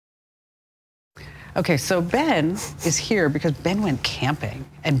Okay, so Ben is here because Ben went camping.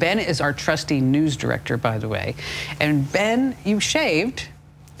 And Ben is our trusty news director, by the way. And Ben, you shaved.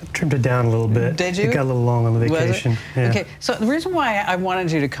 Trimmed it down a little bit. Did you? It got a little long on the vacation. Yeah. Okay, so the reason why I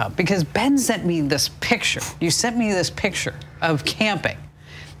wanted you to come, because Ben sent me this picture. You sent me this picture of camping.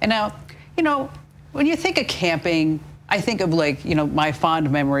 And now, you know, when you think of camping, I think of, like, you know, my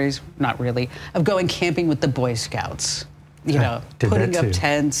fond memories, not really, of going camping with the Boy Scouts. You know, putting up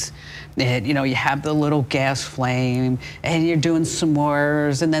tents, and, you know, you have the little gas flame, and you're doing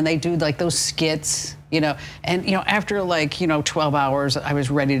s'mores, and then they do, like, those skits, you know. And, you know, after, like, you know, 12 hours, I was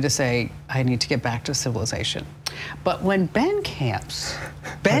ready to say, I need to get back to civilization. But when Ben camps,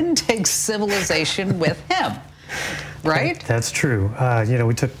 Ben takes civilization with him. Right? That's true. You know,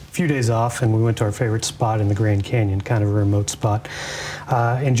 we took a few days off and we went to our favorite spot in the Grand Canyon, kind of a remote spot.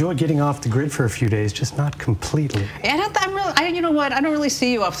 Enjoyed getting off the grid for a few days, just not completely. And you know what? I don't really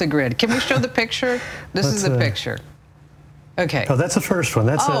see you off the grid. Can we show the picture? This is the picture. Okay. Oh, that's the first one.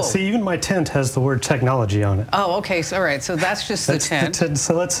 That's see, even my tent has the word technology on it. Oh, okay. So, all right. So that's just the tent.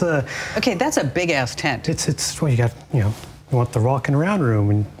 So let's. Okay, that's a big ass tent. It's well, you got, you know. You want the rocking around room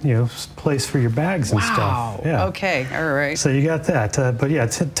and, you know, place for your bags and stuff. Wow. Yeah. Okay. All right. So you got that. But yeah,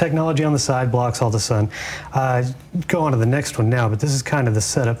 technology on the side blocks all the sun. Go on to the next one now, but this is kind of the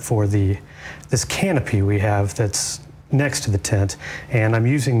setup for this canopy we have that's next to the tent. And I'm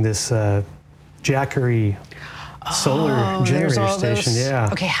using this Jackery solar generator station. Yeah.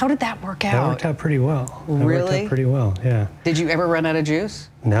 Okay, how did that work out? That worked out pretty well. Really? That worked out pretty well, yeah. Did you ever run out of juice?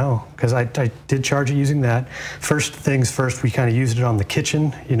 No, because I did charge it using that. First things first, we kind of used it on the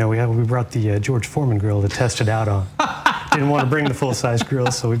kitchen. You know, we brought the George Foreman grill to test it out on. Didn't want to bring the full-size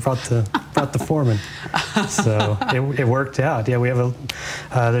grill, so we brought the Foreman. So it worked out. Yeah, we have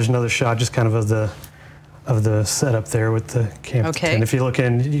there's another shot just kind of the setup there with the camp tent. And if you look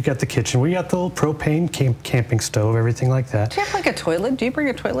in, you got the kitchen. We got the little propane camping stove, everything like that. Do you have like a toilet? Do you bring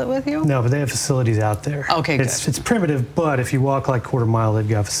a toilet with you? No, but they have facilities out there. Okay, good. It's primitive, but if you walk like quarter mile, they've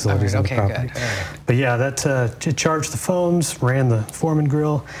got facilities on the property. Good. All right. But yeah, it charged the phones, ran the Foreman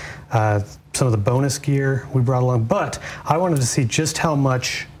grill, some of the bonus gear we brought along. But I wanted to see just how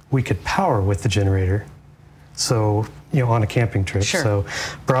much we could power with the generator. So, you know, on a camping trip. Sure. So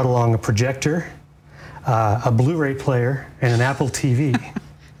brought along a projector, a Blu-ray player, and an Apple TV.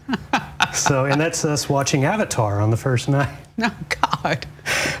 So, and that's us watching Avatar on the first night. Oh, God.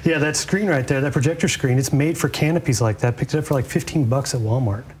 Yeah, that screen right there, that projector screen, it's made for canopies like that. Picked it up for like 15 bucks at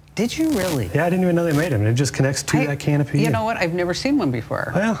Walmart. Did you really? Yeah, I didn't even know they made them. It just connects to that canopy. You know what? I've never seen one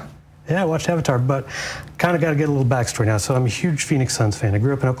before. Well, yeah, I watched Avatar, but kind of got to get a little backstory now. So I'm a huge Phoenix Suns fan. I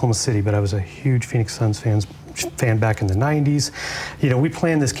grew up in Oklahoma City, but I was a huge Phoenix Suns fan back in the 90s. You know, we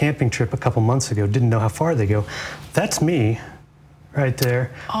planned this camping trip a couple months ago, didn't know how far they go. That's me right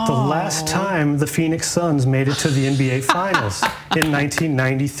there. Oh. The last time the Phoenix Suns made it to the NBA Finals in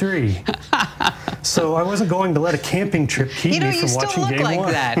 1993. So I wasn't going to let a camping trip keep me from watching Game 1. You still look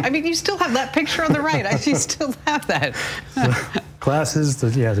like that. I mean, you still have that picture on the right. You still have that. The glasses,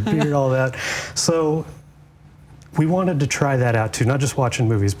 the beard, all that. So we wanted to try that out too, not just watching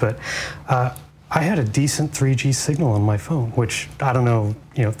movies, but I had a decent 3G signal on my phone, which I don't know,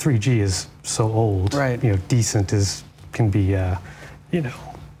 you know, 3G is so old. Right. You know, decent can be, you know,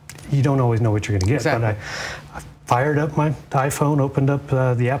 you don't always know what you're going to get. Exactly. But I fired up my iPhone, opened up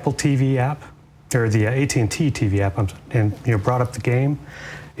the Apple TV app, or the AT&T TV app, and, you know, brought up the game.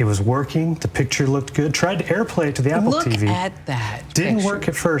 It was working. The picture looked good. Tried to AirPlay it to the Apple TV. Look at that. Didn't work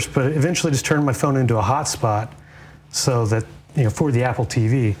at first, but eventually just turned my phone into a hotspot so that, you know, for the Apple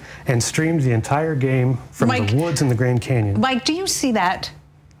TV, and streamed the entire game from the woods in the Grand Canyon. Mike, do you see that?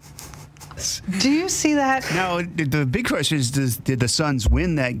 Do you see that? No, the big question is, did the Suns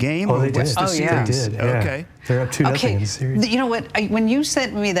win that game? Oh, they did. Yeah. They did. Yeah. Okay. They're up 2-0 in the series. You know what? When you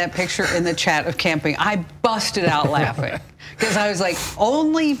sent me that picture in the chat of camping, I busted out laughing. Because I was like,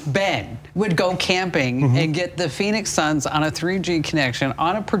 only Ben would go camping and get the Phoenix Suns on a 3G connection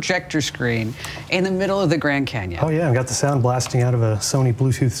on a projector screen in the middle of the Grand Canyon. Oh, yeah. I got the sound blasting out of a Sony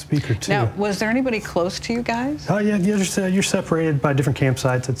Bluetooth speaker, too. Now, was there anybody close to you guys? Oh, yeah. You're separated by different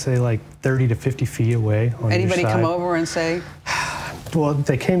campsites, I'd say like 30 to 50 feet away on Anybody your side. Come over and say? Well,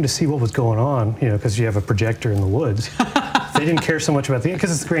 they came to see what was going on, you know, because you have a projector in the woods. They didn't care so much about the game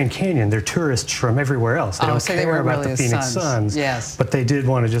because it's the Grand Canyon. They're tourists from everywhere else. They don't care about the Phoenix Suns. Yes. But they did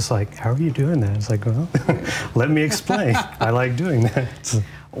want to just like, how are you doing that? It's like, well, let me explain. I like doing that.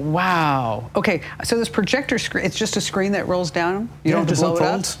 Wow. Okay. So this projector screen, it's just a screen that rolls down? You don't have to blow it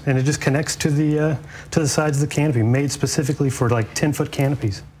up? And it just connects to the sides of the canopy, made specifically for like 10-foot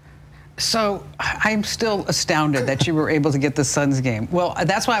canopies. So I'm still astounded that you were able to get the Suns game. Well,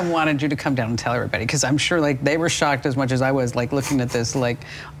 that's why I wanted you to come down and tell everybody, because I'm sure like they were shocked as much as I was, like looking at this, like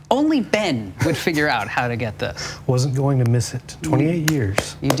only Ben would figure out how to get this. Wasn't going to miss it. 28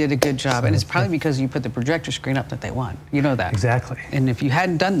 years. You did a good job, and it's probably because you put the projector screen up that they won. You know that. Exactly. And if you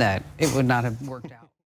hadn't done that, it would not have worked out.